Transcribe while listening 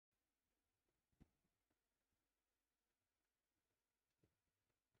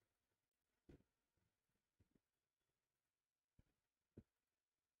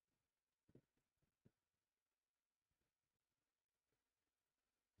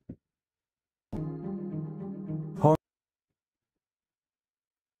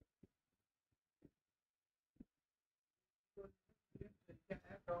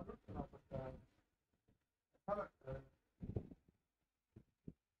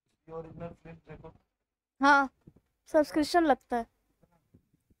हाँ सब्सक्रिप्शन लगता है।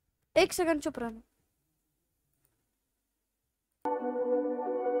 एक सेकंड चुप रहना।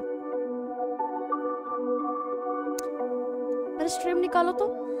 मेरा स्ट्रीम निकालो तो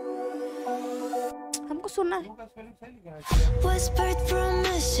हमको सुनना है।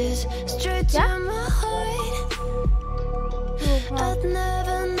 क्या?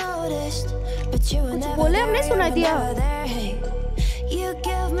 कुछ बोले हमने सुना दिया।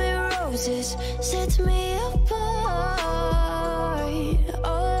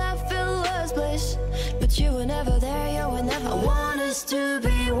 But you were never there, you were never. I want us to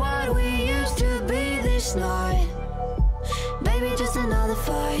be what we used to be this night. Baby, just another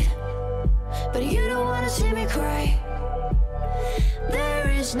fight. But you don't wanna see me cry. There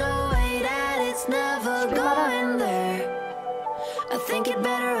is no way that it's never going there. I think it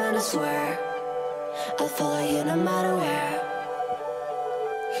better and I swear I'll follow you no matter where.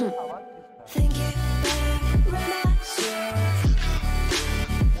 Think it better and I swear.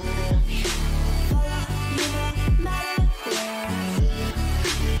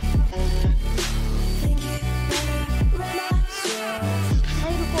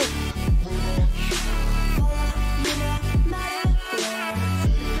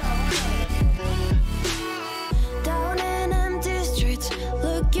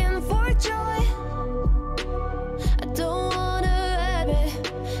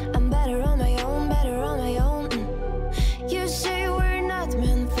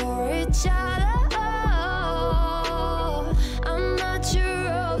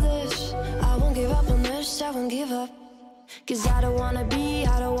 Cause I don't wanna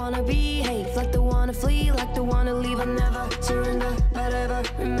be hate, like the wanna flee, like the wanna leave. I'll never surrender, but ever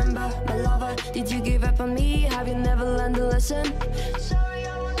remember my lover. Did you give up on me? Have you never learned a lesson? Sorry,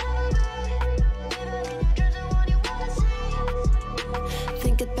 I will never be, even in your dreams, the one you wanna see.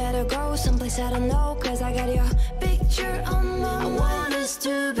 Think it better go someplace I don't know, cause I got your picture on my mind. I want us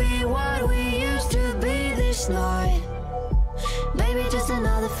to be what we used to be this night. Baby, just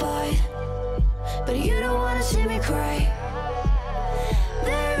another fight. But you don't wanna see me cry.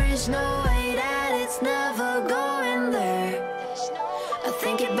 There is no way that it's never going there. I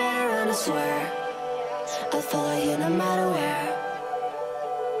think it better and I swear I'll follow you no matter where.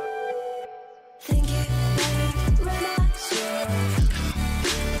 Think it better and I swear.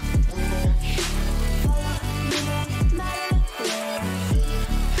 Follow you no matter where.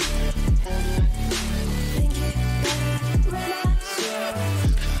 Think it better and I swear.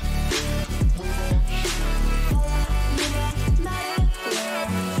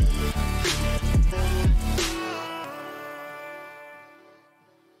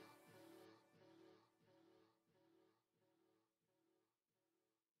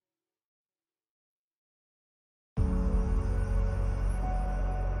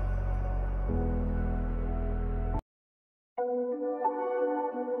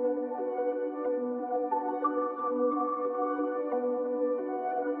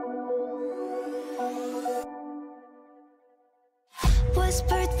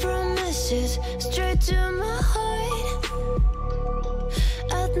 Whispered promises straight to my heart.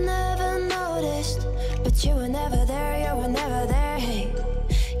 I'd never noticed, but you were never there, you were never there. Hey,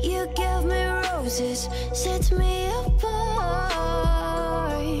 you gave me roses, set me apart.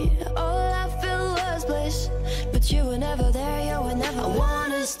 All I feel was bliss, but you were never there, you were never. I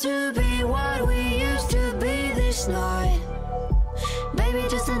want us to be what we used to be this night. Baby,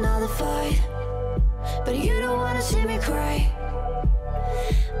 just another fight. But you don't wanna see me cry.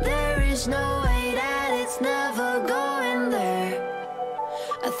 There is no way that it's never going there.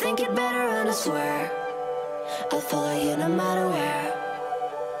 I think it better and I swear I'll follow you no matter where.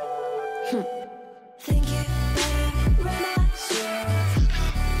 Think it better and I swear.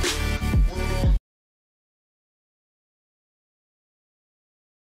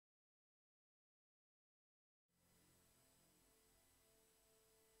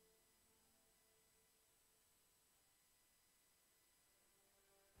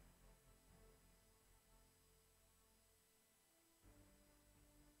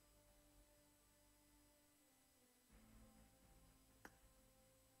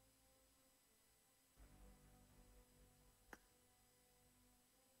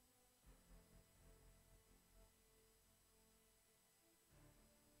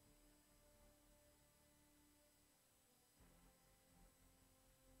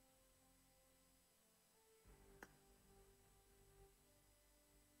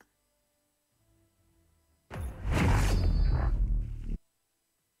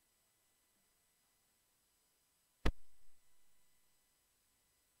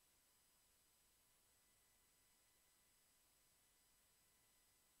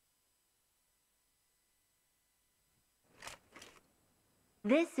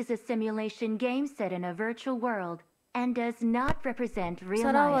 This is a simulation game set in a virtual world and does not represent real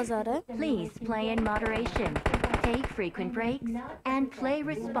सारा life. आवाज आ रहा है. Please play in moderation, take frequent breaks, and play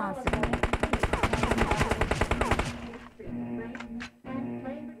responsibly.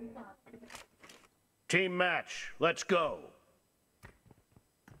 Team match, let's go.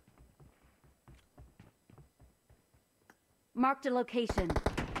 Marked a location.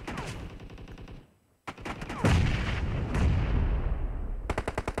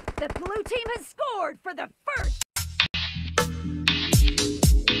 The blue team has scored for the first.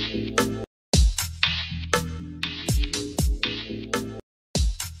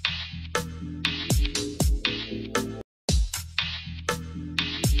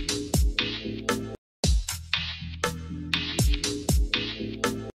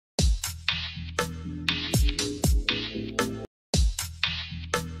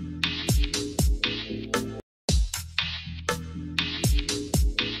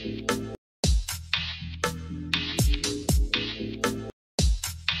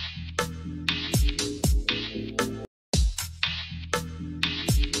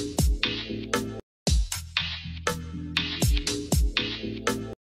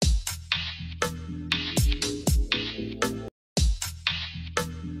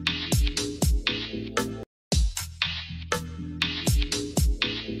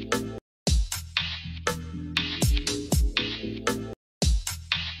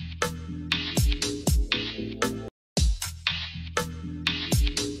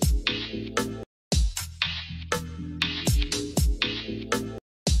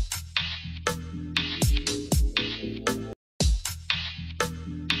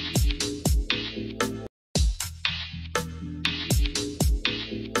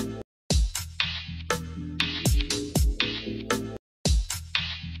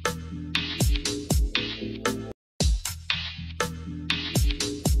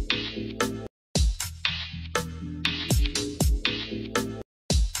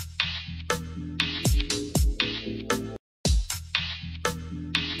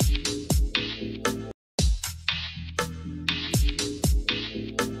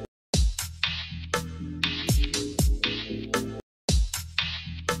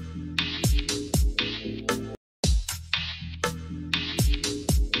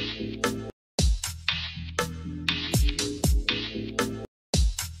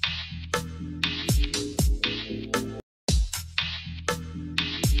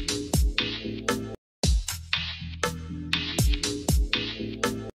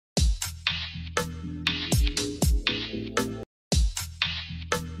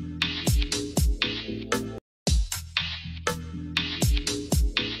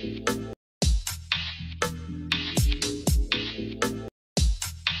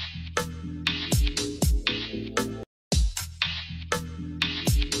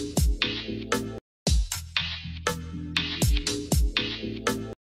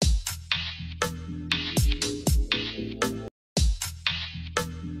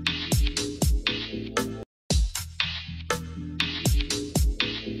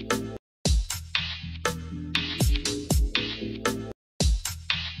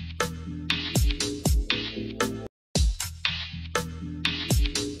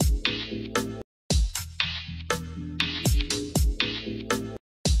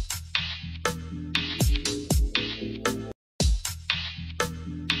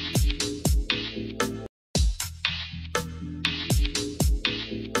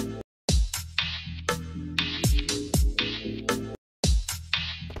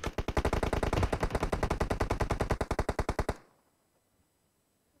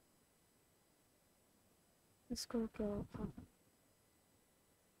 इसको क्या होगा?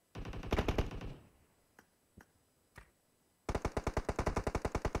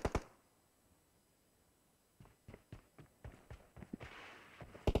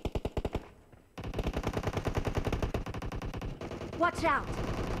 Watch out!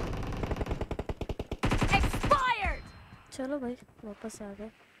 Expired! चलो भाई वापस आ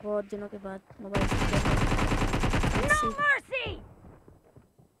गए बहुत दिनों के बाद मोबाइल से No mercy!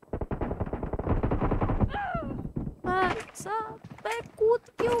 मैं कूद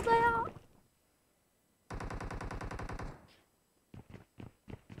क्यों गया?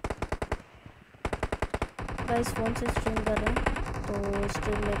 गाइस फोन से स्ट्रीम कर रहे हैं तो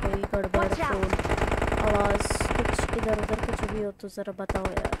स्ट्रीम में कोई गड़बड़ फोन आवाज़ कुछ इधर उधर कुछ भी हो तो ज़रा बताओ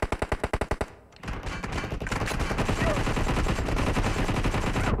यार।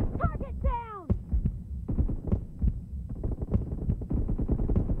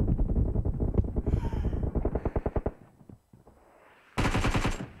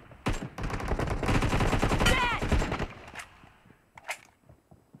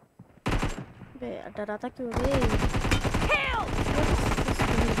 बे डराता क्यों बे? Kill!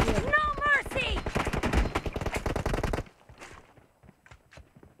 No mercy!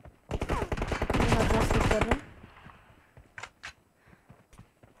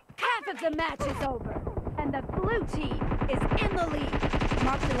 Half of the match is over, and the blue team is in the lead.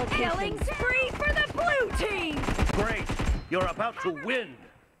 Mark the location. Killing spree for the blue team! Great! You're about to win!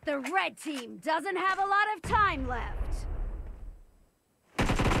 The red team doesn't have a lot of time left.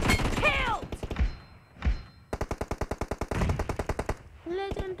 Killed!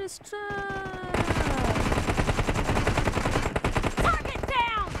 Legendary strike. Target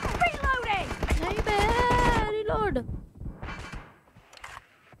down! Reloading! नहीं बे, reload.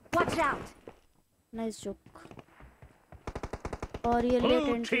 Watch out! Nice joke. और ये Blue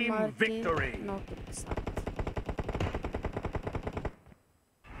latent team मार के victory. knock के साथ.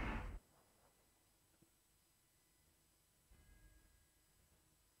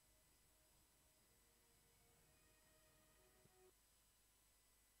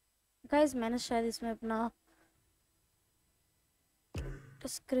 Guys मैंने शायद इसमें अपना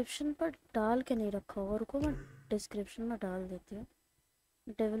डिस्क्रिप्शन पर डाल के नहीं रखा होगा, रुको मैं डिस्क्रिप्शन में डाल देती हूँ.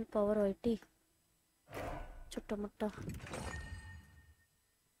 डेविल पावर आईटी छोटा मोटा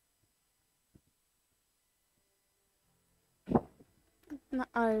अपना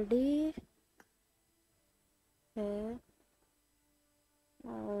आईडी है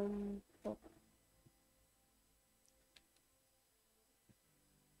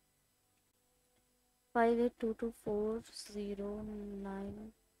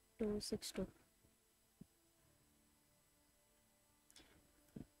 5822409262.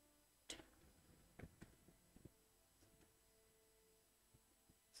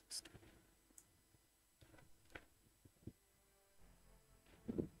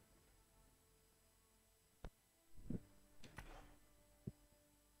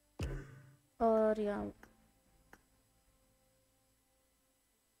 और यहाँ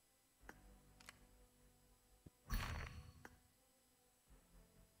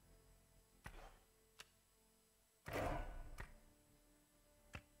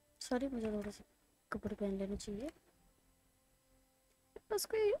सॉरी मुझे थोड़े से कपड़े पहन लेने चाहिए बस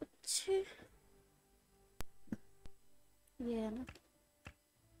कोई अच्छे ये है ना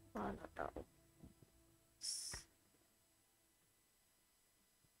बाल हटाओ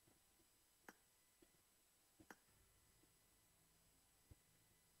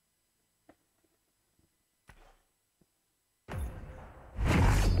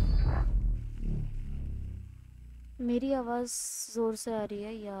मेरी आवाज़ ज़ोर से आ रही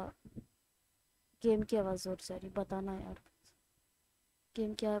है या गेम की आवाज़ ज़ोर से आ रही है बताना यार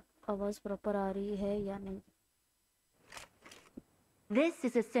गेम की आवाज़ प्रॉपर आ रही है या नहीं. This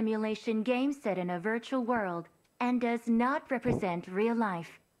is a simulation game set in a virtual world and does not represent real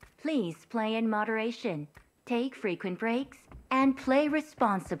life. Please play in moderation, take frequent breaks, and play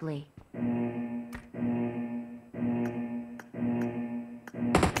responsibly.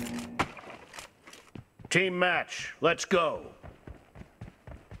 Team match, let's go.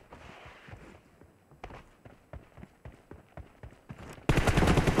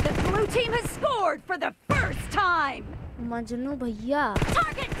 The blue team has scored for the first time! Majnu भैया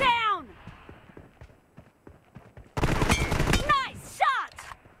Target down! Nice shot!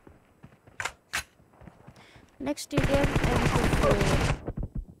 Next stadium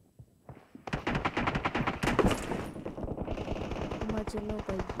Majnu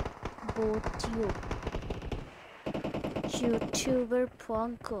भैया बोटियो YouTuber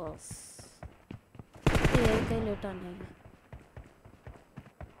पंकस ये कहीं लेटा नहीं है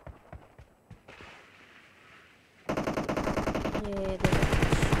ये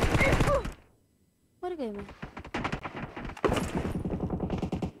देखो मर गई मैं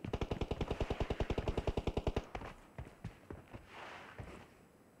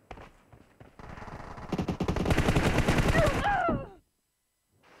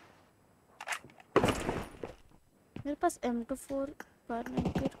मेरे पास M24 पर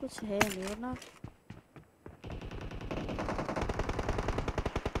कुछ है नहीं ना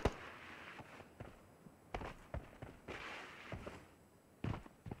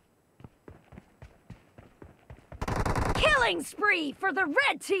Killing spree for the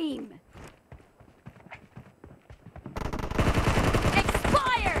red team!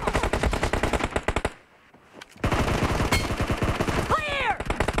 Expired! Clear!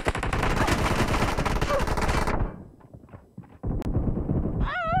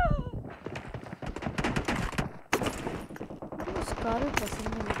 Car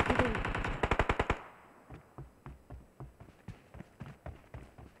पसंद नहीं है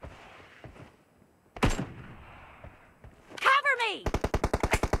Cover me!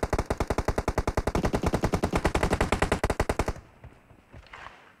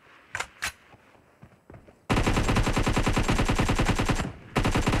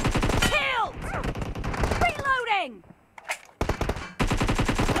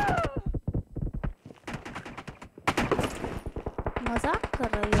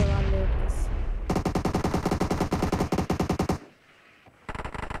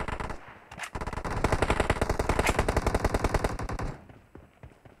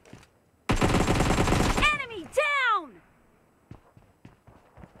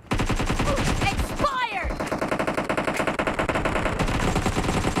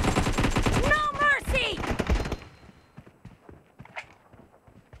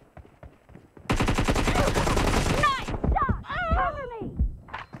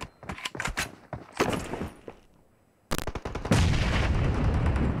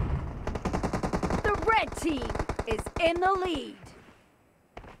 team is in the lead.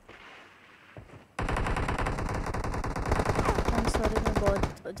 I'm sorry, मैं बहुत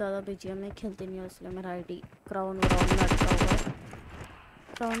ज़्यादा BGMI खेलती नहीं हूँ इसलिए मेरा आईडी क्राउन व्राउन में अटका हुआ है।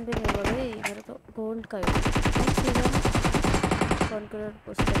 क्राउन भी नहीं होगा भाई, मेरा तो गोल्ड का ID. Next season conqueror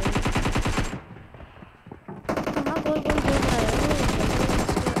post करेंगे। कहाँ गोल गोल गोल आया है?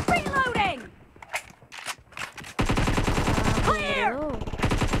 Reloading. Clear.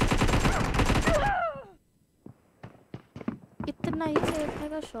 इतना ही लेटने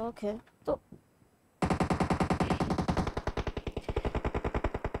का शौक है तो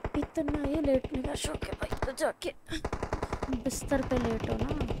इतना ही लेटने का शौक है भाई, तो जाके बिस्तर पे लेटो ना।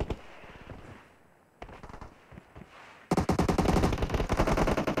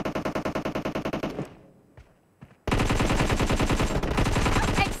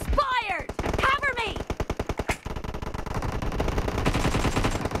 Expired. Cover me.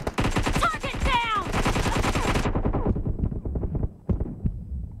 Target down.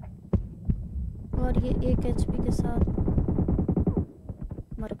 और ये 1 HP के साथ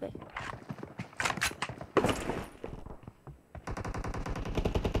मर गए।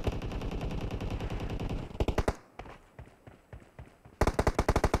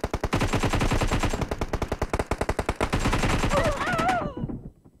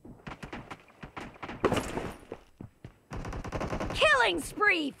 Killing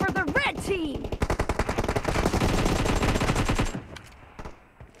spree for the red team.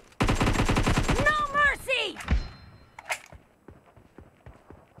 No mercy.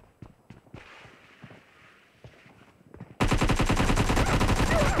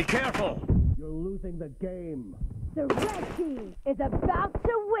 Be careful! You're losing the game. The red team is about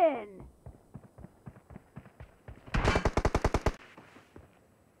to win.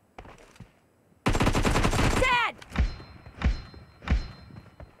 Dead.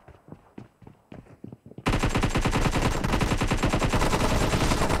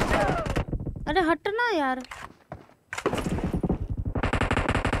 अरे हटना यार।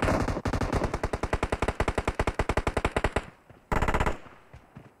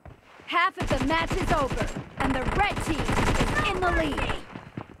 Half of the match is over, and the red team is in the lead.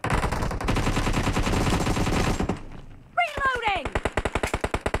 Reloading!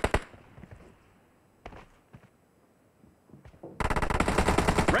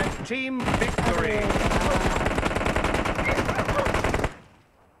 Red team victory!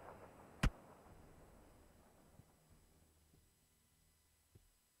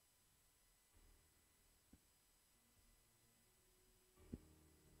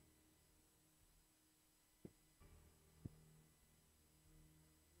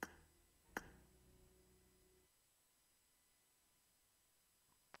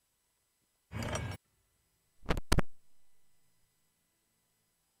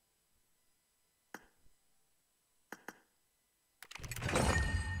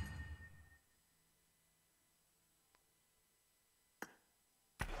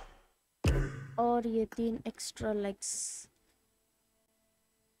 और ये 3 extra legs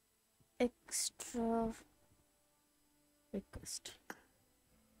extra request.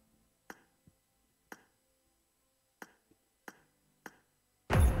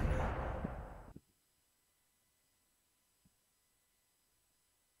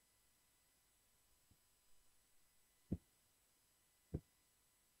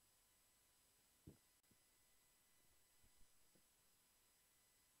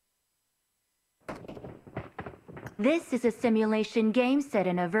 This is a simulation game set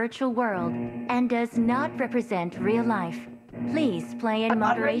in a virtual world and does not represent real life. Please play in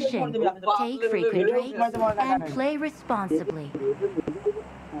moderation, take frequent breaks, and play responsibly.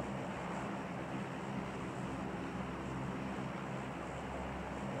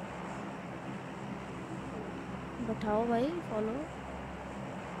 बैठाओ भाई, follow.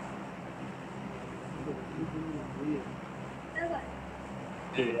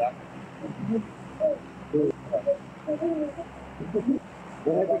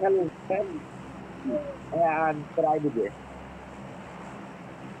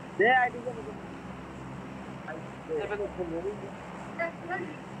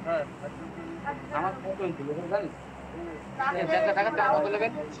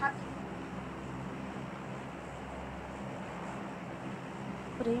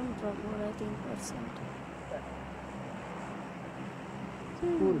 Frame drop हो रहा है 3%।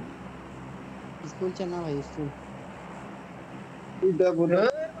 School चलना भाई, school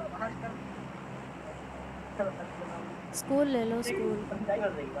school ले लो, school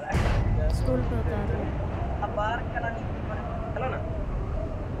school पे उतार लो। अब बाहर चला नहीं, चलो ना।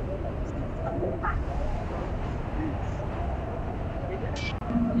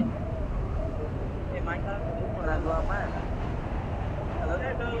 ये main kan lagu apa? Halo,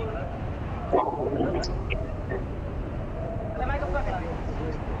 main ke belakang.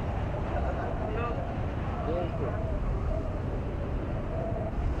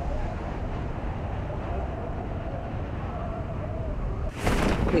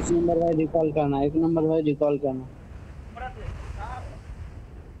 एक नंबर भाई रिकॉल करना, एक नंबर भाई रिकॉल करना।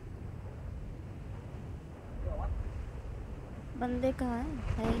 बंदे कहाँ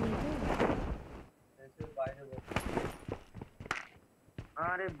है ही नहीं तो।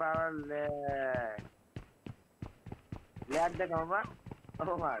 अरे बाबा ল্যাগ দেখাও মা ও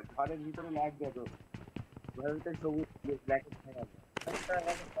মা ঘরের ভিতরে ল্যাগ দেখো ঘরের ভিতরে সবুজ ব্ল্যাক হয়ে গেল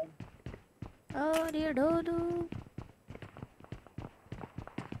और ये ढोलू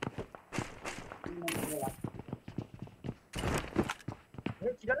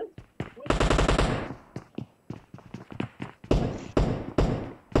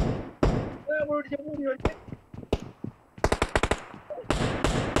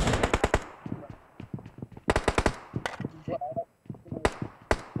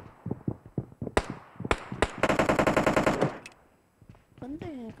बंदे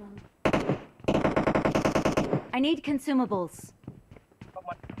हैं कहाँ? I need consumables.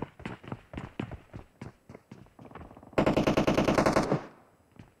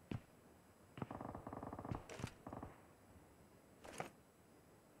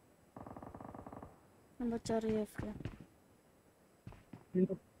 नंबर 4 ये फ्लैग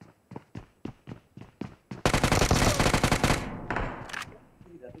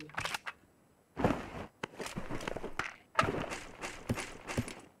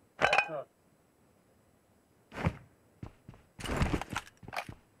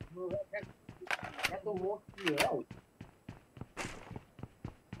এত মোট কি है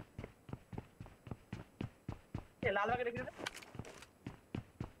ये लाल बाग देख रहे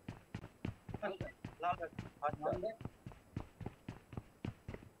लाल बाग अच्छा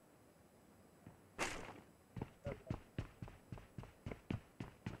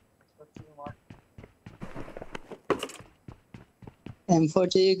M4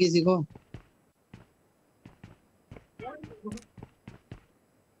 चाहिए किसी को?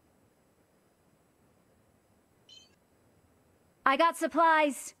 I got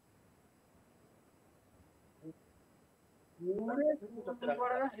supplies.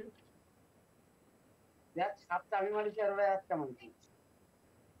 দেখ সাতটা আমি মারি আর একটা মারি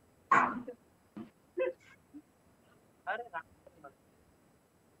আরে না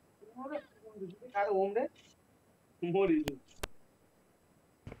আরে ওম রে মরি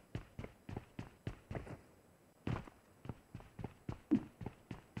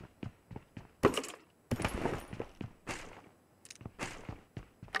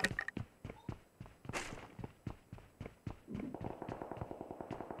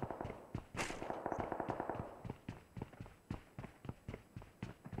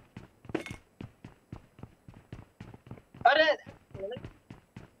अरे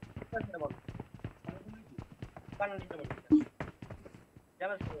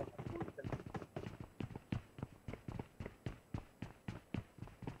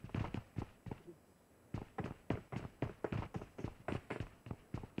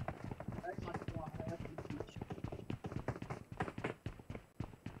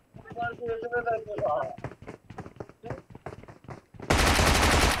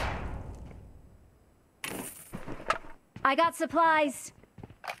I got supplies.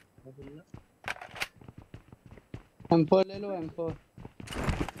 M4 ले लो M4।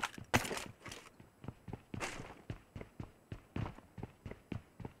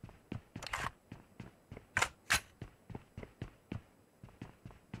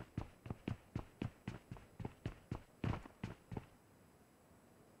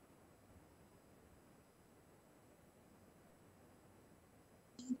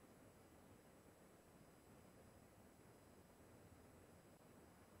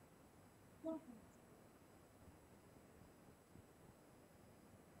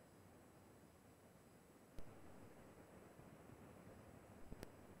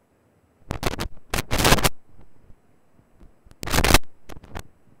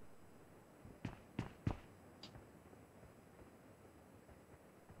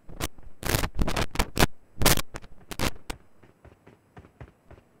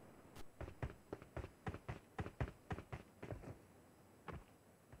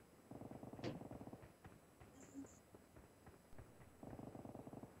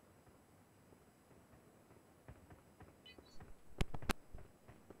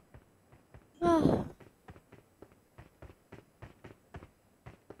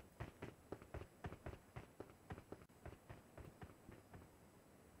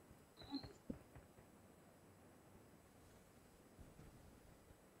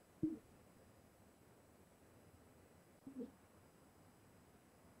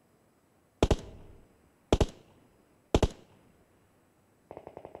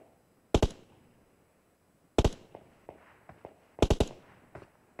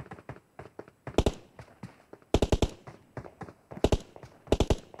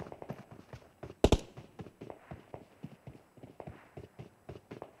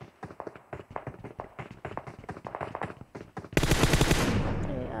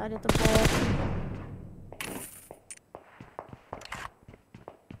 यार, ये तो बहुत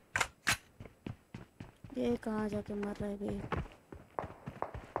ये कहाँ जाके मर रहा है बे?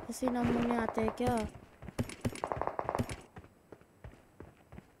 इसी नमूने आते हैं क्या?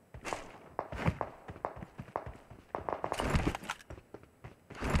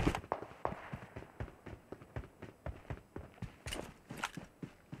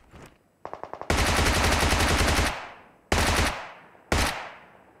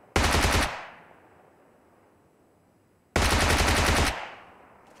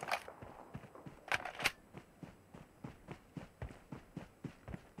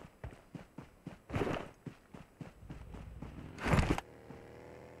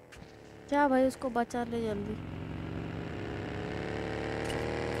 क्या भाई, उसको बचा ले जल्दी।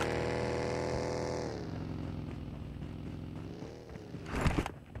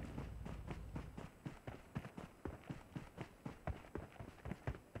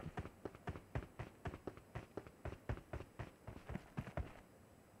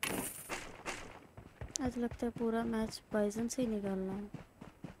 आज लगता है पूरा मैच बाइजन से ही निकालना है।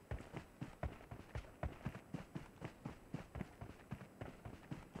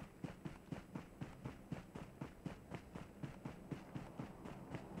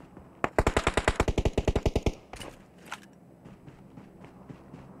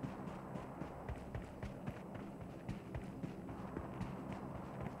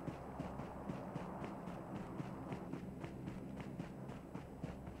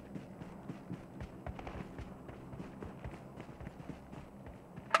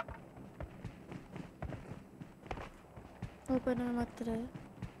 ओपन में मत रहे।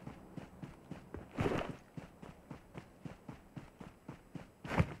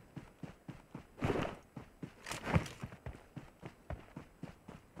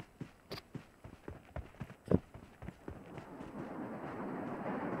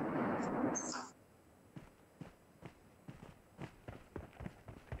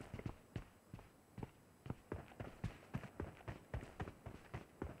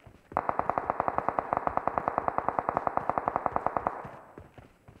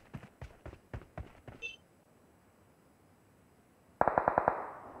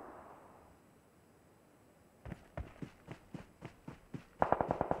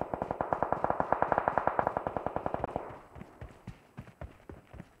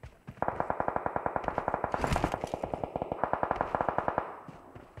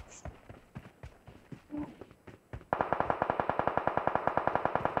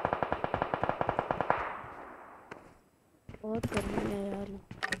 बहुत गर्मी है यार।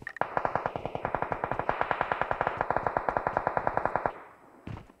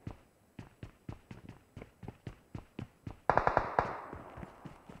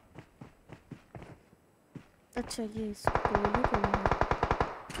 अच्छा ये स्कूल है क्या?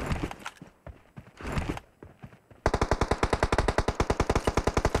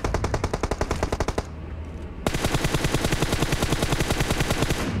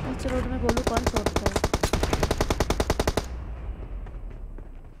 इस रोड में गोलू कौन छोड़ता है?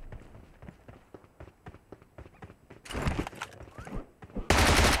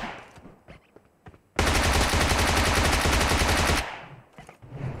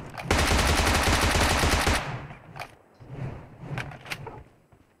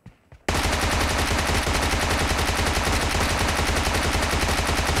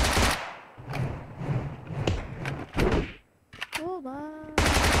 ओ भाई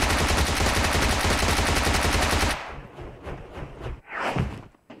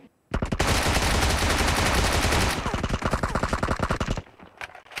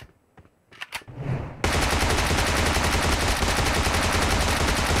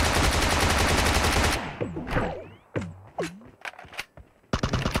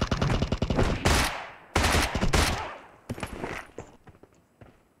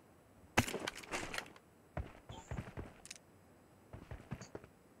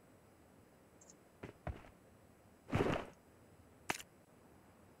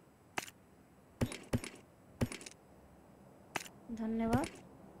धन्यवाद।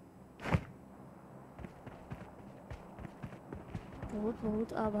 बहुत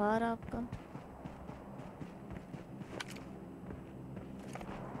बहुत आभार आपका।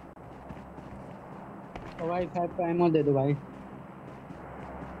 तो भाई 5 का एमो दे दो भाई।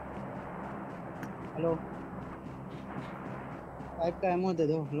 हेलो 5 का एमो दे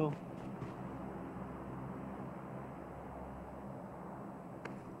दो। लो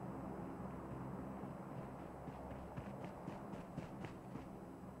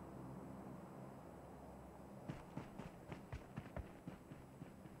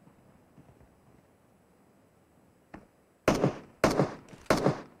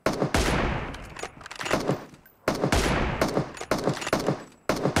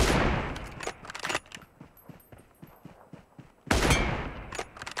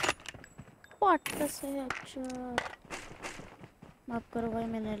पट से अच्छा माफ करो भाई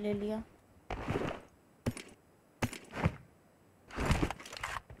मैंने ले लिया।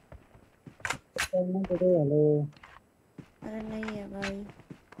 हेलो अरे नहीं है भाई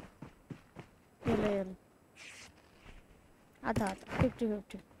ये ले आधा आधा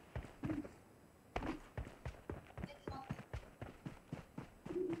 50-50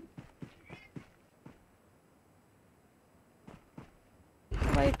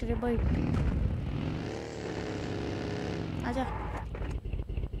 बैठ रे बैठ आजा।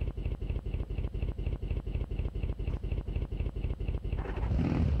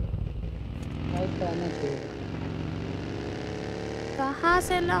 कहाँ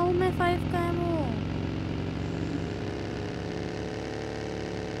से लाऊं मैं 5 का एमो?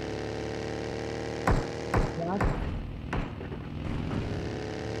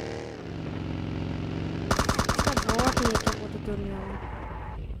 बहुत ही है क्या पूरी दुनिया में।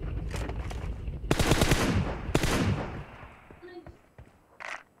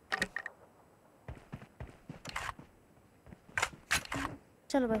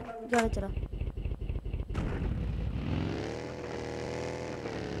 चलो भाई गाड़ी चला।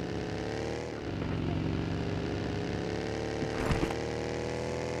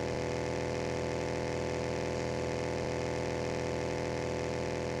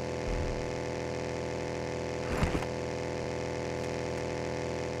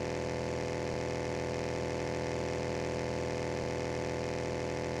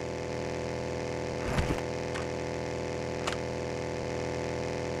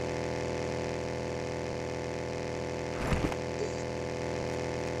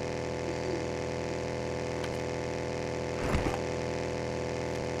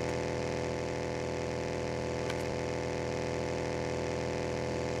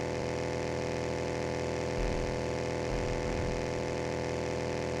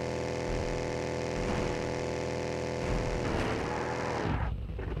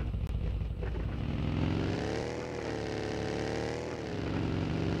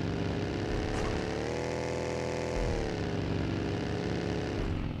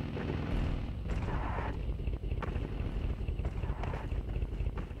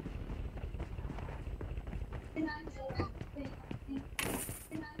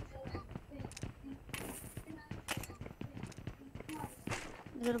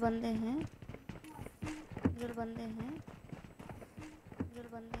 इधर बंदे हैं, इधर बंदे हैं, इधर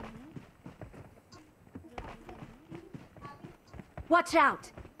बंदे हैं, इधर बंदे हैं। Watch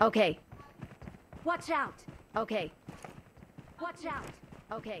out. Okay. Watch out. Okay. Watch out.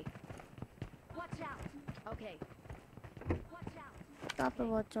 Okay. Watch out. Okay. Watch out. कहाँ पे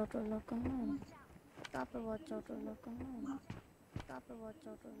watch out वाला कहाँ है? कहाँ पे watch out वाला कहाँ है? कहाँ पे watch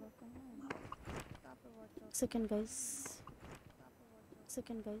out वाला कहाँ है? कहाँ पे watch out? Second guys.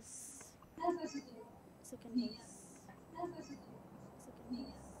 Second guys. Second guys. Second guys.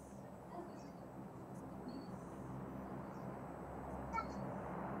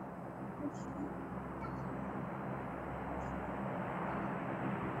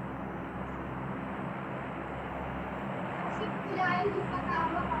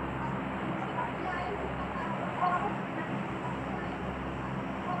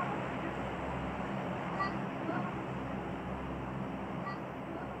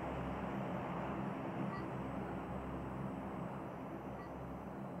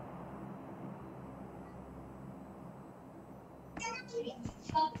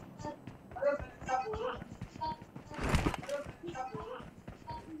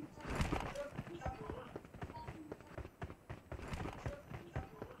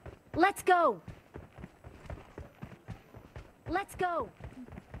 Let's go. Let's go.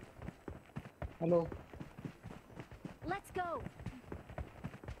 Hello Let's go.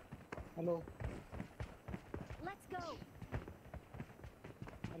 Hello Let's go.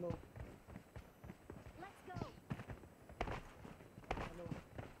 Hello Let's go. Hello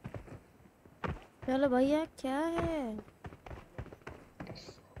चलो भैया क्या है?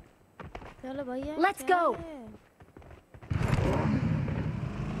 चलो भैया Let's क्या go. है?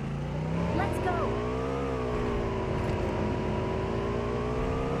 Let's go.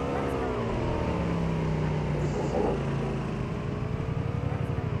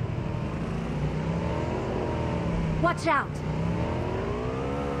 Watch out.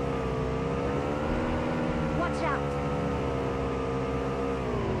 Watch out.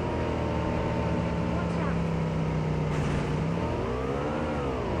 Watch out.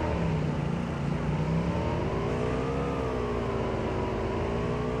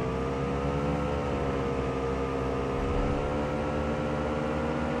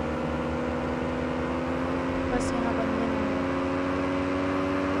 बस यहाँ बंदे नहीं हैं।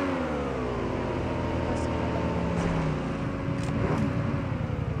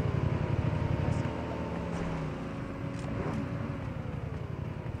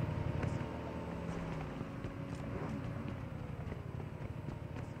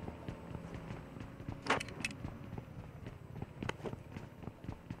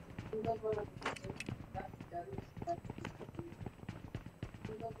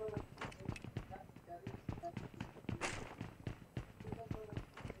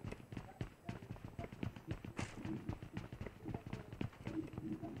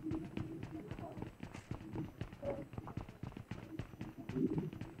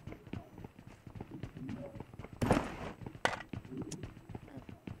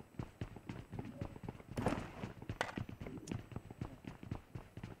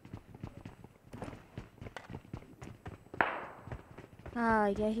 हाँ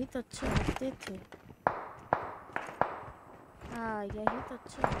यही तो अच्छे लगते थे। हाँ यही तो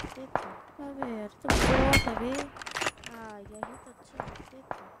अच्छे लगते थे। अबे यार तो बहुत अबे। हाँ यही तो अच्छे लगते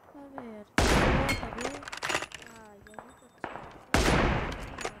थे। अबे यार तो बहुत अबे। हाँ यही तो अच्छे लगते थे।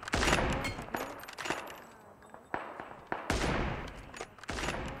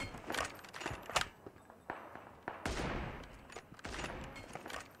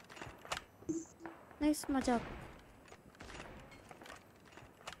 नाइस मजाक।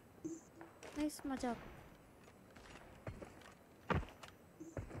 नाइस मजाक।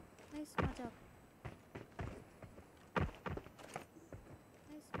 नाइस मजाक।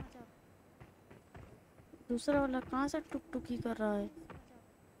 नाइस मजाक। दूसरा वाला कहाँ से टुकटुकी कर रहा है?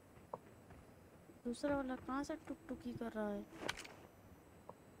 दूसरा वाला कहाँ से टुकटुकी कर रहा है?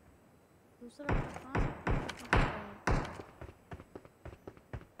 दूसरा वाला कहाँ से टुकटुकी कर रहा है? दूसरा वाला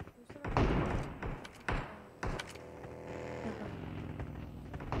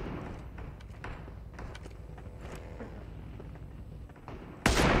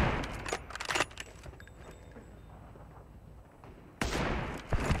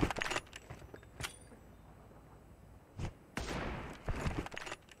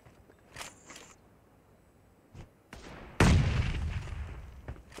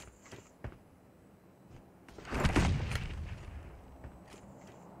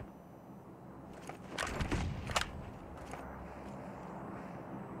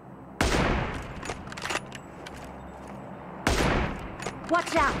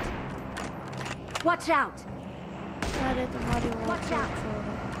Watch out! Watch out! अरे तुम्हारी Watch out!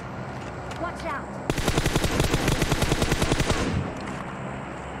 Watch out!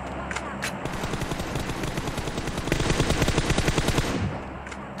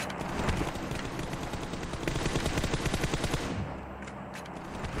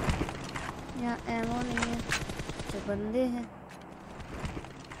 यहाँ एमो नहीं है जो बंदे हैं।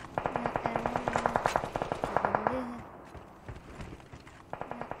 यहाँ एमो नहीं है जो बंदे हैं।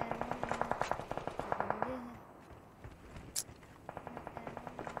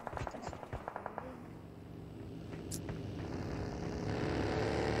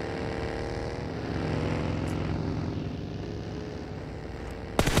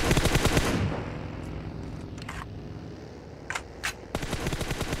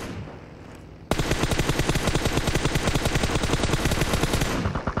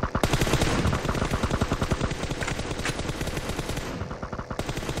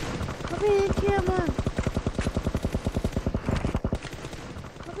 अबे एक ही अमन।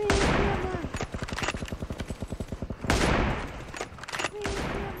 अबे एक ही अमन। अबे एक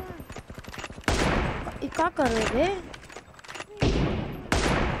ही अमन। क्या कर रहे बे?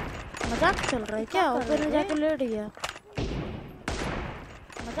 मजाक चल रहा है क्या? ऊपर में जाके लेट गया।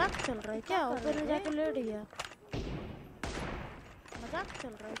 मजाक चल रहा है क्या? ऊपर में जाके लेट गया। मजाक चल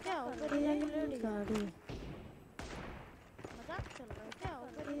रहा है क्या? ऊपर में जाके लेट गया। गाड़ी मजाक चल रहा है क्या?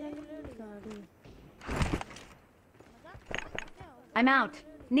 ऊपर में जाके लेट गया। गाड़ी मजाक चल रहा है क्या? I'm out.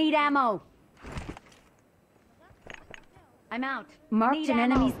 Need ammo. I'm out. Marked an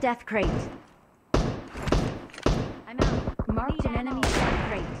enemy's death crate. I'm out. Marked an enemy's death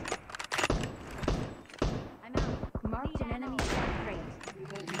crate. I'm out. Marked an enemy's death crate.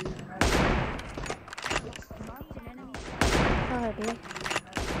 Marked an enemy's death crate.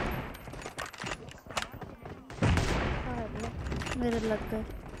 गाड़ी मेरे लग गए।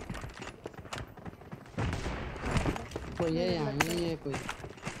 कोई है यहाँ नहीं है कोई।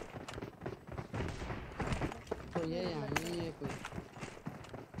 कोई है यहाँ नहीं है कोई। कोई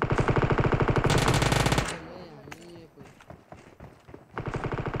है यहाँ नहीं है कोई।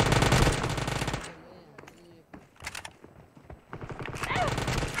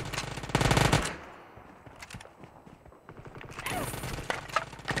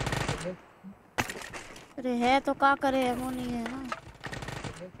 अरे है तो क्या करे? एमो नहीं है ना।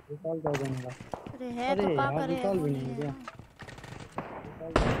 रिकॉल कर दूंगा। अरे है अरे तो क्या यार, करे? रिकॉल एमो भी नहीं नहीं है दिया। ना।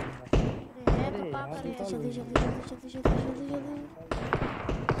 रिकॉल कर दूंगा। अरे है तो अरे क्या यार, करे? रिकॉल जल्दी भी जल्दी नहीं जल्दी जल्दी जल्दी जल्दी जल्दी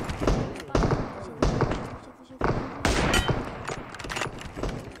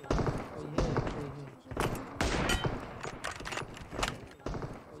कोई है कोई है।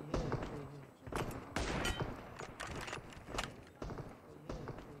 कोई है।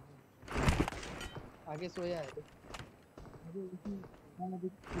 आगे सोया है।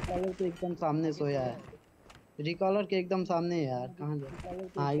 रिकॉलर के एकदम सामने सोया है। रिकॉलर के एकदम सामने है यार, कहाँ जा?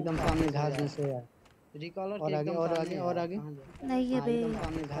 हाँ एकदम सामने घास में सोया है। रिकॉलर और आगे और आगे और आगे नहीं है बे, एकदम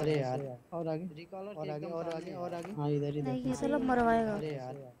सामने घर है यार। और आगे रिकॉलर और आगे और आगे और आगे। हाँ इधर ही नहीं देखो। है साला मरवाएगा। अरे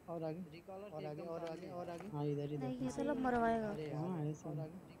यार और आगे रिकॉलर और आगे और आगे और आगे। हाँ इधर ही नहीं देखो। है साला मरवाएगा। हाँ ऐसा और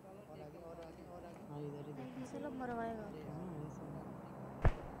आगे और आगे और आगे और आगे। हाँ इधर ही नहीं देखो। है साला मरवाएगा। हाँ ऐसा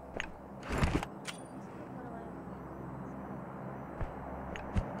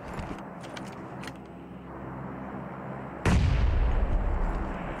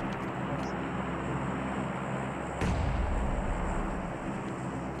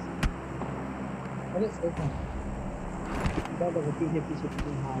अरे देखो पीछे पीछे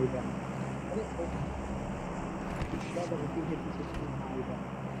पीछे। हाँ इधर। अरे पीछे पीछे पीछे। हाँ इधर।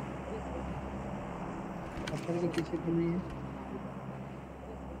 पत्थर के पीछे तो नहीं है।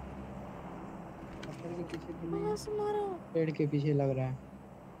 पत्थर के पीछे तो नहीं है। मारो पेड़ के पीछे लग रहा है।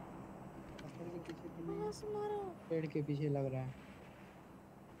 पत्थर के पीछे तो नहीं है। मारो पेड़ के पीछे लग रहा है।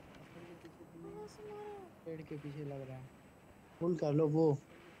 पत्थर के पीछे तो नहीं है। पेड़ के पीछे लग रहा है। फुल कर लो वो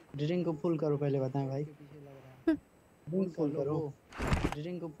ड्रिंक को फुल करो पहले बताएं भाई। ड्रिंक फुल करो।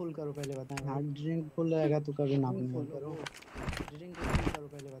 ड्रिंक को फुल करो पहले बताएं। हाँ ड्रिंक फुल रहेगा तो कभी नाप नहीं करो। ड्रिंक को फुल करो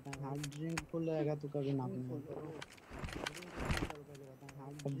पहले बताएं। हाँ ड्रिंक फुल रहेगा तो कभी नाप नहीं करो।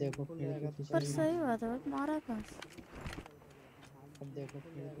 अब देखो पर सही बात है, मारा कहाँ से? अब देखो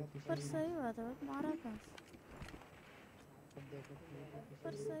पर सही बात है, मारा कहाँ से?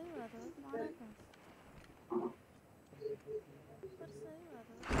 पर सही बात है, मारा कहाँ से? पर सही बात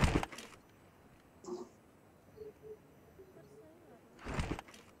है।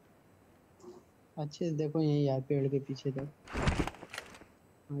 अच्छे से देखो यही यार पेड़ के पीछे तक।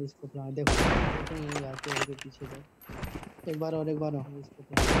 हाँ इसको देखो यही यार पेड़ के पीछे तक। एक बार और इसको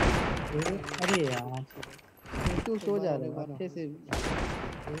अरे यार तू सो जा रहे हो अच्छे से।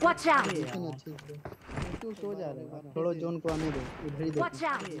 Watch out! लेकिन अच्छे से तू सो जा रहे हो थोड़ा जोन को आने दो। इधर ही देखो Watch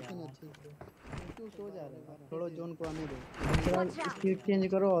out! लेकिन अच्छे से तू सो जा रहे हो थोड़ा जोन को आने दो। स्पीड चेंज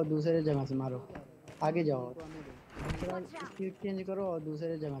करो और दूसरे जगह से मारो। आगे जाओ। स्पीड चेंज करो और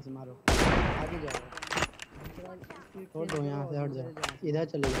दूसरे जगह से मारो। आगे जाओ। छोड़ दो यहाँ से हट जाओ। इधर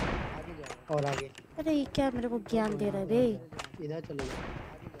चले जाओ। आगे जाओ और आगे। अरे ये क्या मेरे को ज्ञान दे रहा है बे? इधर चले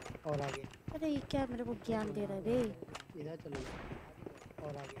जाओ और आगे। अरे ये क्या मेरे को ज्ञान दे रहा है बे? इधर चले जाओ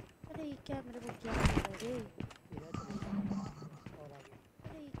और आगे। अरे ये क्या मेरे को ज्ञान दे रहा है बे? इधर चले जाओ और आगे।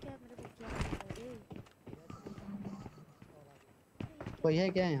 अरे ये क्या मेरे को ज्ञान दे रहा है बे? कोई है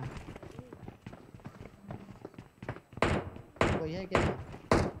क्या यहाँ? कोई है क्या?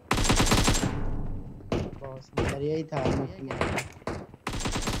 बहुत सुंदर यही था मुफ्त में। यही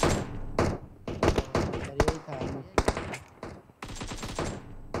था मुफ्त में।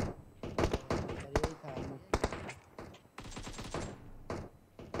 यही था मुफ्त में।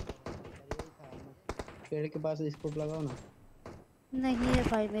 पेड़ के पास स्कोप लगाओ ना। नहीं है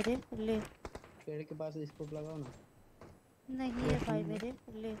भाई मेरे, ले। पेड़ के पास स्कोप लगाओ ना। नहीं है भाई मेरे,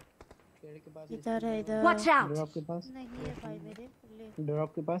 ले। पेड़ के पास इधर है इधर। Watch out! ड्रॉप के पास। नहीं है भाई मेरे, ले।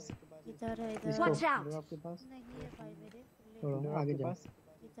 ड्रॉप के पास। इधर है इधर। Watch out! ड्रॉप के पास। नहीं है भाई मेरे, ले। छोड़ो आगे जाओ।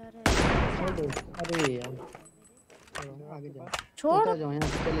 इधर है। छोड़ दो। अरे यार छोड़ो आगे जाओ। छोड़ उतर जाओ यहाँ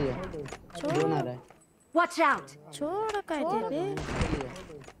से चले जाओ। जोन आ रहा है। Watch out! छोड़ काय दे बे? चले जाओ।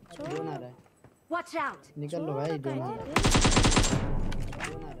 जोन आ रहा है। Watch out! निकल लो भाई काय जोन आ दे रहा है। बे?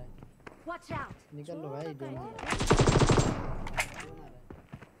 जोन आ रहा है। Watch out! निकल लो भाई जोन आ रहा है।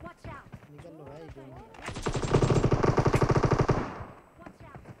 Watch out! निकल लो भाई जोन आ रहा है। Watch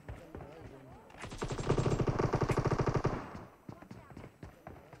out!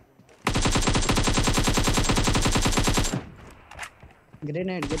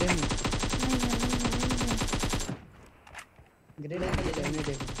 ग्रेनेड ग्रेनेड नहीं है, नहीं है, ग्रेनेड ले जाओ नहीं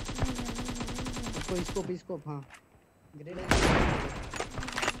देखो। नहीं है। स्कोप स्कोप हाँ ग्रेनेड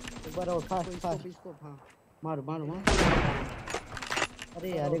एक बार और फास्ट फास्ट स्कोप हाँ मारो मारो मारो। अरे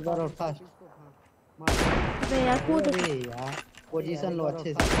यार एक बार और फास्ट मारो। अबे यार कूद। अरे यार पोजीशन लो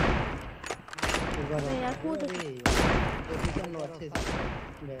अच्छे से। एक बार अबे यार कूद। अरे पोजीशन लो अच्छे से।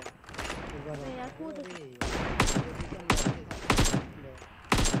 ले एक बार अबे यार कूद। अरे पोजीशन लो अच्छे से। ले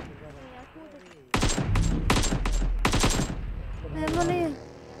एक बार अबे यार कूद। अरे एमो नहीं,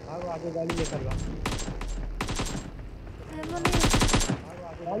 भागो आगे गाड़ी लेकर लो। एमो नहीं,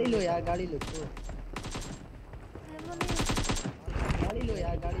 गाड़ी लो यार गाड़ी लो तो एमो नहीं। गाड़ी लो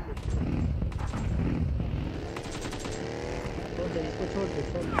यार गाड़ी लो। छोड़ दे इसको छोड़ दे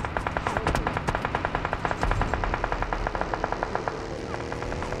छोड़ दे।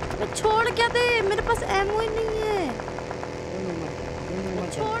 अबे छोड़ क्या दे, मेरे पास एमो ही नहीं है। दोनों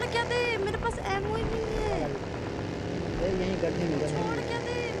मत छोड़ क्या दे, मेरे पास एमो ही नहीं है। गड्ढे में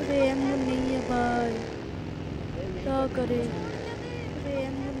अरे एमो नहीं है भाई, क्या करे? अरे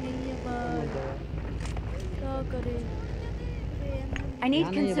एमो नहीं है भाई, क्या करे? I need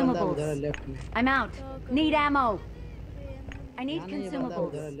यहाँ नहीं, ये बंदा consumables. उधर लेफ्ट में। I'm out. Need ammo. I need यहाँ नहीं, ये बंदा consumables.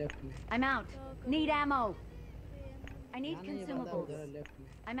 उधर लेफ्ट में। I'm out. Need ammo. I need यहाँ नहीं, ये बंदा consumables. उधर लेफ्ट में।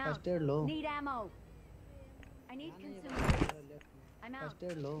 I'm out. First aid low. Need ammo. I need यहाँ नहीं, ये बंदा consumables. उधर लेफ्ट में। I'm out. First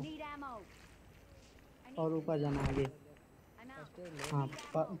aid low Need ammo. और ऊपर जाना आगे। I'm out. हाँ और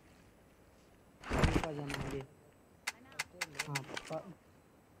ऊपर जाना आगे। हाँ ऊपर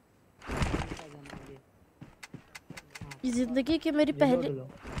जाना आगे। जिंदगी की मेरी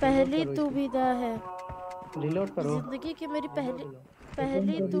पहली दुविधा है। रिलोड करो। जिंदगी की मेरी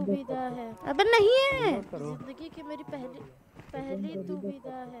पहली दुविधा है। अबे नहीं है। जिंदगी की मेरी पहली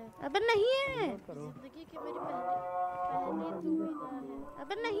दुविधा है। अबे नहीं है। जिंदगी की मेरी पहली दुविधा है।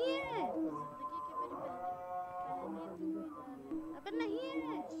 अबे नहीं है। अबे नहीं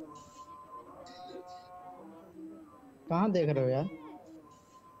है। कहाँ देख रहे हो यार?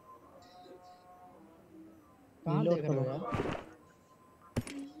 कहाँ देख रहे हो यार?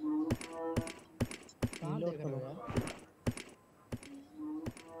 कहाँ देख रहे हो यार?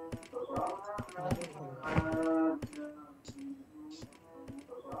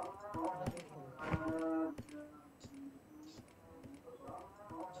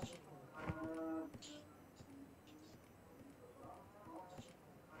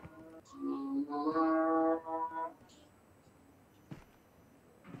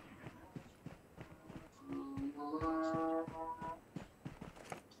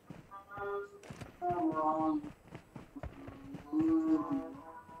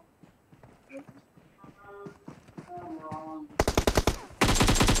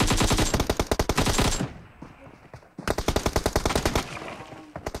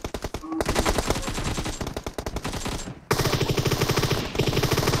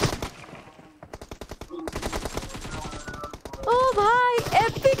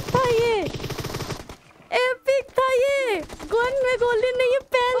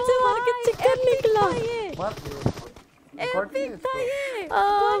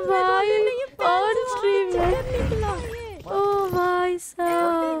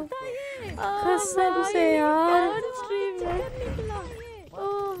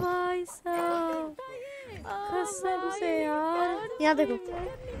 यहाँ देखो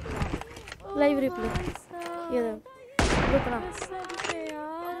लाइव रिप्ले, ये देखो रुकना,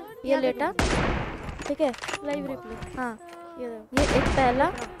 ये लेटा ठीक है, लाइव रिप्ले। हाँ ये देखो, ये एक पहला,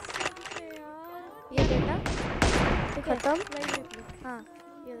 ये लेटा ठीक है, खत्म लाइव रिप्ले। हाँ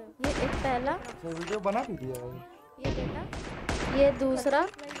ये देखो, ये एक पहला वीडियो बना भी दिया है, ये लेटा, ये दूसरा,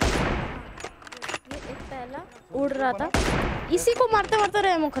 ये एक पहला उड़ रहा था, इसी को मारते मारते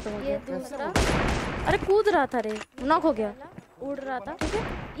रेमो खत्म हो गया। ये दूसरा, अरे कूद रहा था रे, नॉक हो गया, उड़ रहा था ठीक है,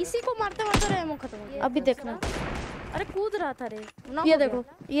 इसी को मारते मारते रेमो खत्म हो गया। अभी देखना, अरे कूद रहा था रे, ये देखो,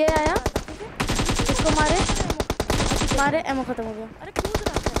 ये आया इसको मारे एमो खत्म हो गया। अरे कूद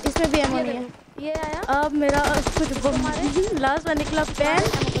रहा था, इसमें भी एमो नहीं है। ये आया, अब मेरा कुछ मारे, लास्ट में निकला पैन,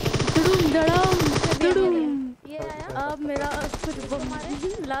 दुडुम धड़ाम दुडुम। ये आया, अब मेरा कुछ मारे,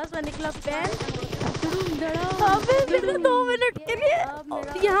 लास्ट में निकला पैन, दुडुम धड़ाम। अबे मेरे 2 मिनट के लिए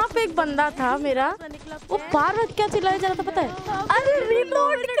यहाँ पे एक बंदा था मेरा, वो बार बार क्या चिल्लाया जा रहा था पता है? अरे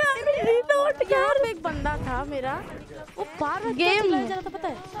रिलोड यार, एक बंदा था मेरा, वो बार बार गेम चिल्लाया जा रहा था पता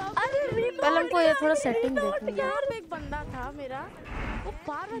है? अरे पहले हमको ये थोड़ा सेटिंग देखनी है। एक बंदा था मेरा, वो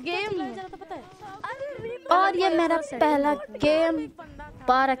बार बार गेम चिल्लाया जा रहा था पता है? और ये मेरा पहला गेम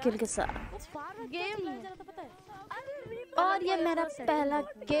 12 किल के साथ, गेम और ये मेरा पहला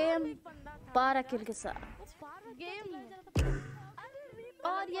गेम 12 किल के साथ,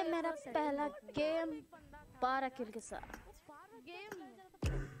 और ये मेरा पहला गेम 12 किल के साथ,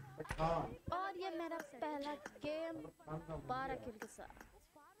 और ये मेरा पहला गेम 12 किल के साथ,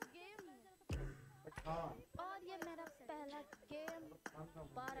 और ये मेरा पहला गेम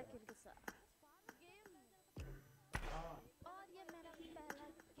 12 किल के साथ, और ये मेरा पहला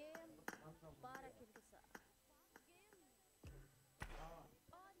गेम 12 किल के साथ,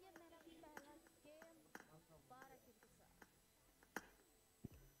 और ये मेरा पहला गेम 12 किल के साथ।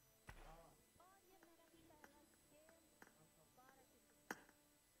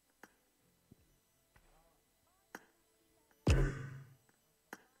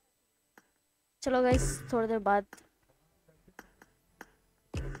 चलो गाइस, थोड़ी देर बाद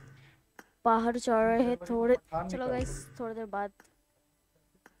बाहर चल रहे हैं थोड़े, चलो गाइस थोड़ी देर बाद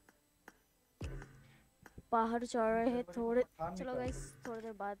बाहर चल रहे हैं थोड़े, चलो गाइस थोड़ी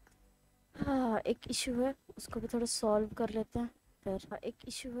देर बाद हाँ एक इशू है, उसको भी थोड़ा सॉल्व कर लेते हैं। फिर एक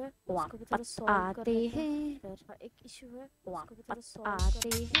इशू है उसको भी थोड़ा सॉल्व कर लेते हैं। फिर एक इशू है उसको भी थोड़ा सॉल्व कर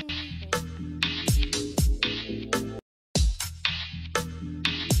लेते हैं।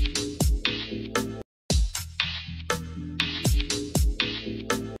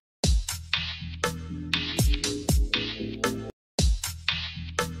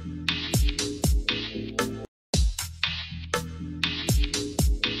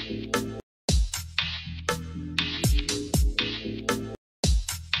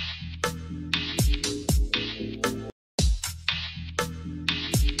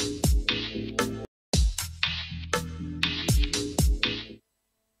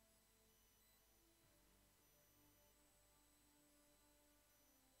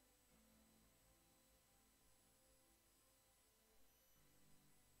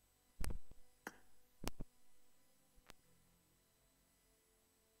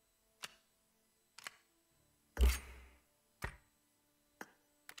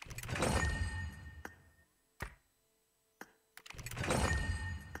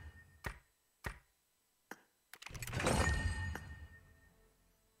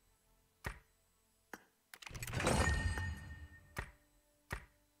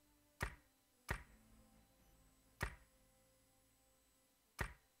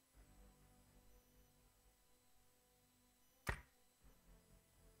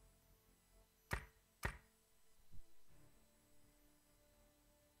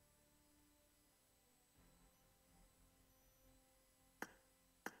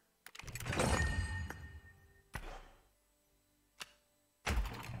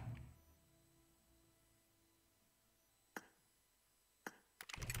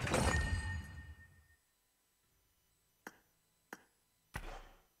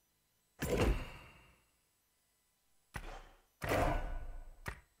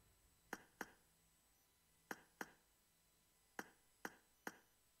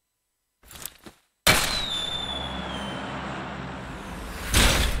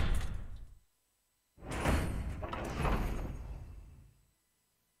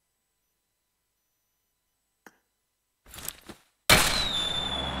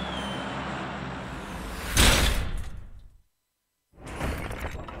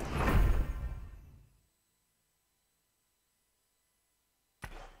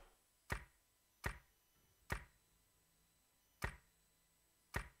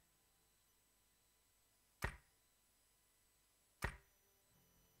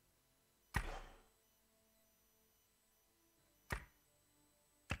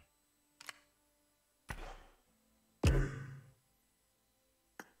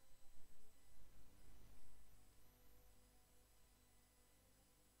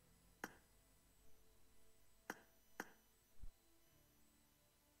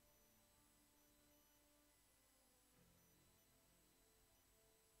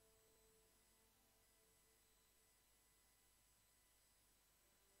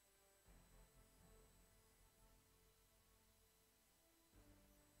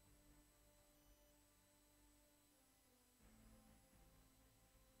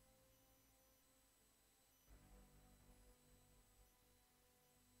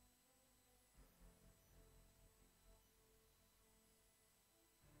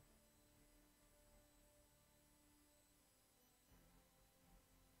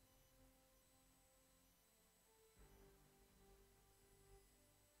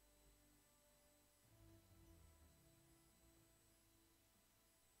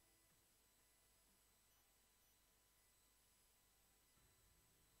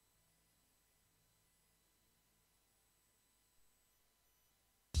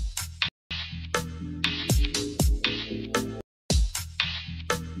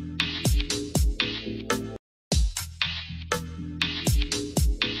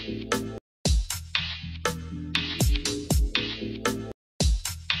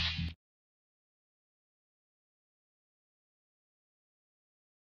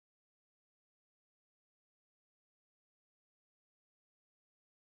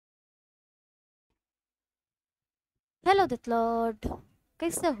 हेलो दितलॉर्ड,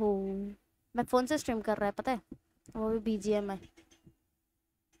 कैसे हो? मैं फ़ोन से स्ट्रीम कर रहा है, पता है, वो भी बीजीएमआई।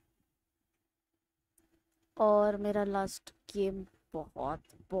 और मेरा लास्ट गेम बहुत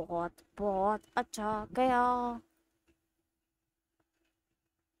बहुत बहुत अच्छा गया।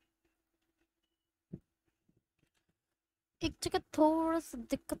 एक जगह थोड़ा सा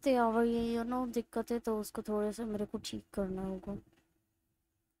दिक्कतें आ रही है, दिक्कतें, तो उसको थोड़े से मेरे को ठीक करना होगा।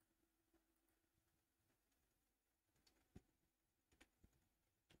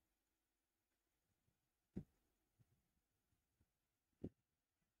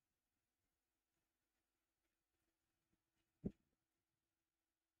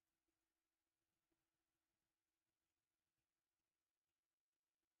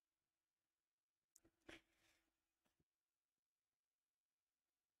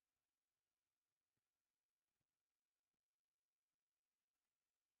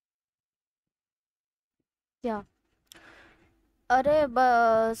 क्या?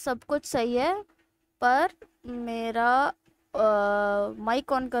 अरे सब कुछ सही है, पर मेरा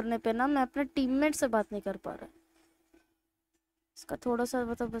माइक ऑन करने पे ना मैं अपने टीममेट से बात नहीं कर पा रहा। इसका थोड़ा सा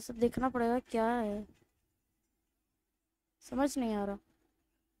मतलब बस देखना पड़ेगा क्या है, समझ नहीं आ रहा।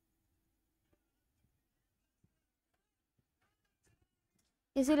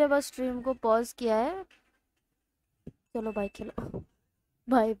 इसीलिए बस स्ट्रीम को पॉज किया है। चलो भाई खेलो।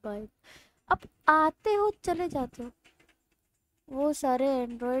 Bye bye. अब आते हो चले जाते हो, वो सारे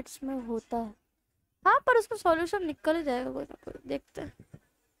एंड्रॉइड्स में होता है। हाँ, पर उसका सॉल्यूशन निकल ही जाएगा कोई ना कोई, देखते हैं।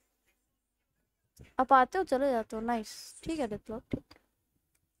 आप आते हो चले जाते हो, नाइस, ठीक है डेवलप, ठीक।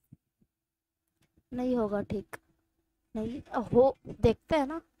 नहीं होगा ठीक, नहीं हो, देखते हैं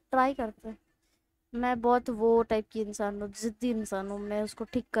ना, ट्राई करते हैं। मैं बहुत वो टाइप की इंसान हूँ, जिद्दी इंसान हूँ मैं, उसको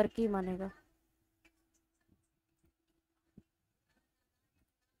ठीक करके ही मानेगा।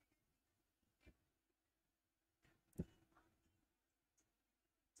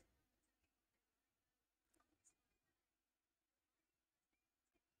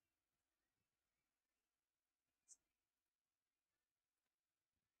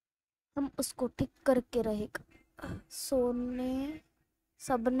 हम उसको ठीक करके रहेगा। सोने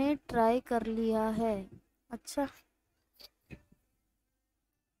सबने ट्राई कर लिया है। अच्छा,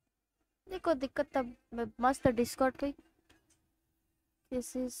 देखो दिक्कत तब मस्त डिस्कॉर्ड पे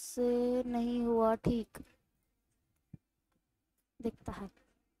किसी से नहीं हुआ ठीक, दिखता है।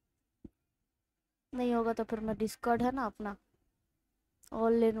 नहीं होगा तो फिर मैं डिस्कॉर्ड है ना अपना,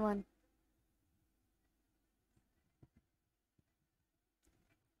 ऑल इन वन।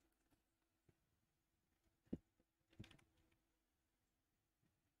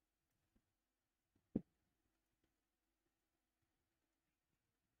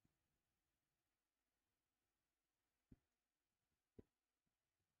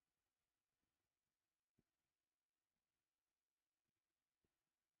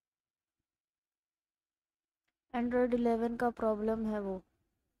 एंड्रॉयड 11 का प्रॉब्लम है वो।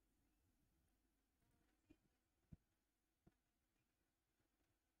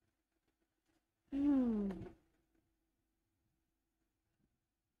 हम्म।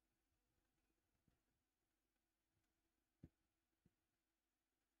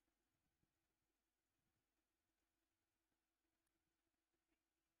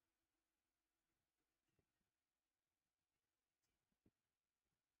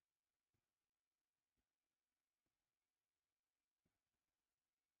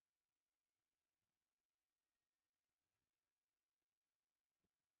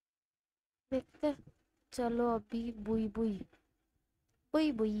 देखते, चलो अभी बुई बुई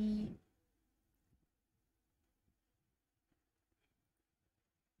बुई बुई।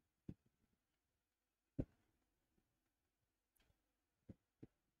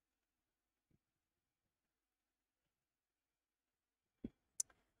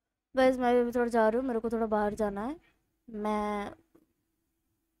 बस मैं भी थोड़ा जा रही हूँ, मेरे को थोड़ा बाहर जाना है। मैं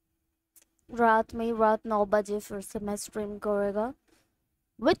रात में ही, रात 9 बजे फिर से मैं स्ट्रीम करेगा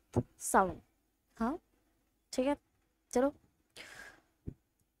विथ साउंड। हाँ, ठीक है, चलो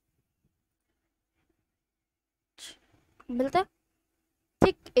मिलते हैं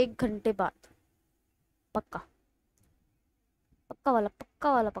ठीक 1 घंटे बाद, पक्का, पक्का वाला,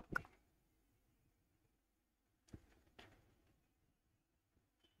 पक्का वाला, पक्का।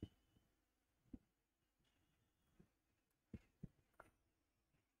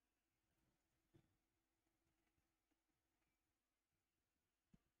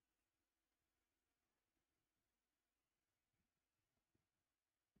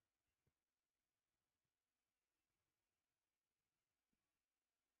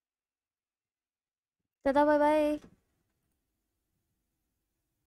 दादा बाय बाय।